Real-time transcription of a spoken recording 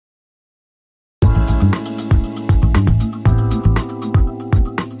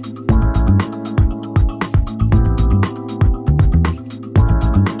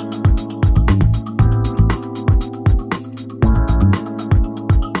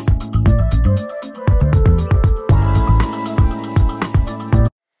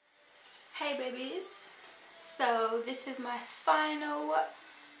This is my final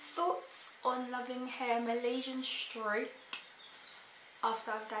thoughts on Luvin hair Malaysian straight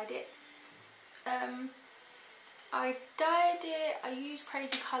after I've dyed it. I dyed it, I used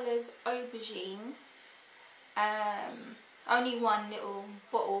Crazy Colours aubergine, only one little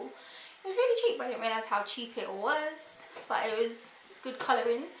bottle. It was really cheap, but I didn't realise how cheap it was, but it was good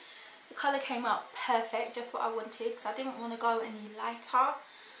colouring. The colour came out perfect, just what I wanted, because I didn't want to go any lighter.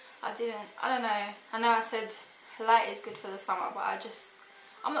 I don't know, I know I said light is good for the summer, but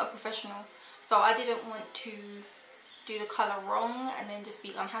I'm not a professional, so I didn't want to do the colour wrong and then just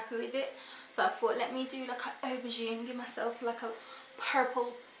be unhappy with it. So I thought, let me do like an aubergine, give myself like a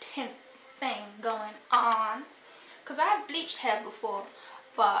purple tint thing going on, because I have bleached hair before,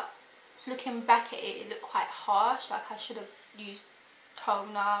 but looking back at it, it looked quite harsh, like I should have used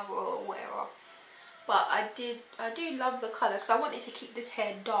toner or whatever. But I do love the colour, because I wanted to keep this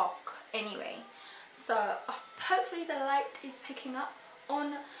hair dark anyway. So hopefully the light is picking up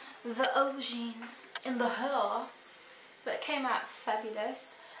on the aubergine in the hair, but it came out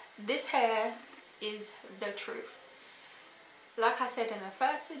fabulous. This hair is the truth. Like I said in the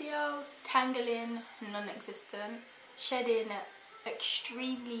first video, tangling non-existent, shedding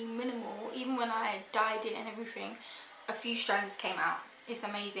extremely minimal. Even when I dyed it and everything, a few strands came out. It's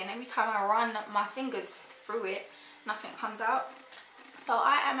amazing. Every time I run my fingers through it, nothing comes out. So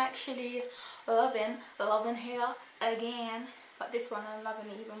I am actually loving hair again, but this one I'm loving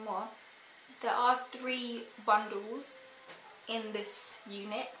it even more. There are 3 bundles in this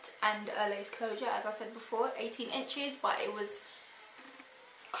unit, and a lace closure, as I said before, 18 inches, but it was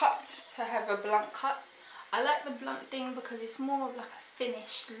cut to have a blunt cut. I like the blunt thing because it's more of like a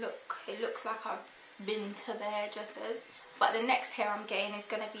finished look. It looks like I've been to the hairdressers. But the next hair I'm getting is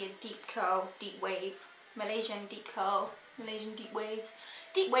going to be a deep curl, deep wave, Malaysian deep curl, Malaysian deep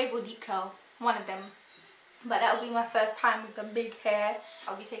wave or deep curl, one of them. But that'll be my first time with the big hair.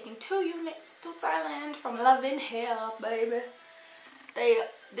 I'll be taking 2 units to Thailand from Luvin hair, baby.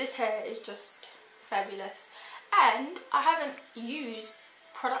 This hair is just fabulous, and I haven't used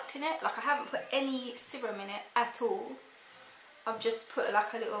product in it. Like, I haven't put any serum in it at all. I've just put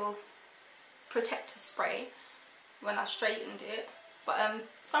like a little protector spray when I straightened it. But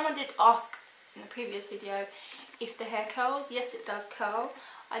someone did ask in the previous video if the hair curls. Yes, it does curl.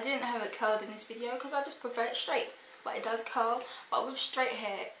 I didn't have it curled in this video because I just prefer it straight, but it does curl. But with straight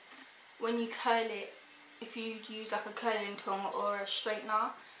hair, when you curl it, if you use like a curling tong or a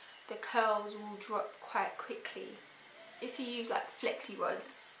straightener, the curls will drop quite quickly. If you use like flexi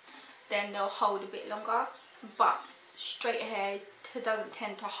rods, then they'll hold a bit longer, but straight hair doesn't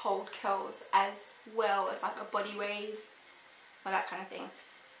tend to hold curls as well as like a body wave or that kind of thing.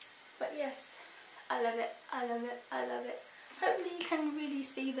 But yes, I love it, I love it, I love it. Hopefully you can really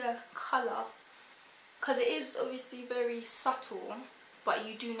see the colour, because it is obviously very subtle, but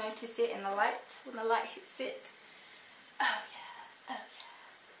you do notice it in the light, when the light hits it. Oh yeah, oh yeah.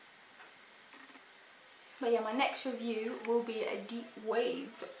 But yeah, my next review will be a deep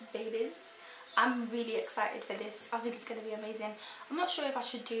wave, babies. I'm really excited for this. I think it's going to be amazing. I'm not sure if I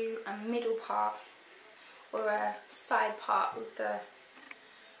should do a middle part or a side part with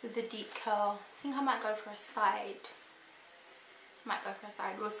the deep curl. I think I might go for a side.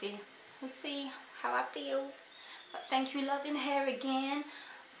 We'll see. We'll see how I feel. But thank you, Luvin hair, again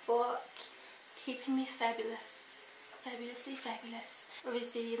for keeping me fabulous. Fabulously fabulous.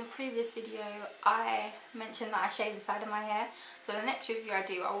 Obviously in the previous video I mentioned that I shaved the side of my hair. So the next review I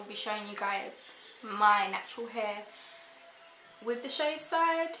do, I will be showing you guys my natural hair with the shaved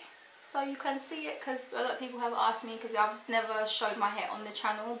side, so you can see it, because a lot of people have asked me, because I've never showed my hair on the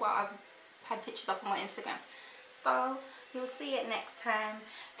channel, but I've had pictures up on my Instagram. So you'll see it next time.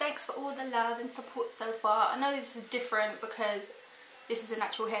 Thanks for all the love and support so far. I know this is different because this is a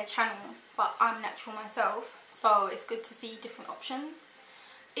natural hair channel, but I'm natural myself, so it's good to see different options.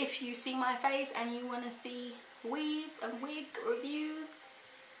 If you see my face and you want to see weaves and wig reviews,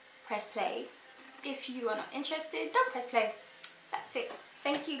 press play. If you are not interested, don't press play. That's it.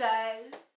 Thank you guys.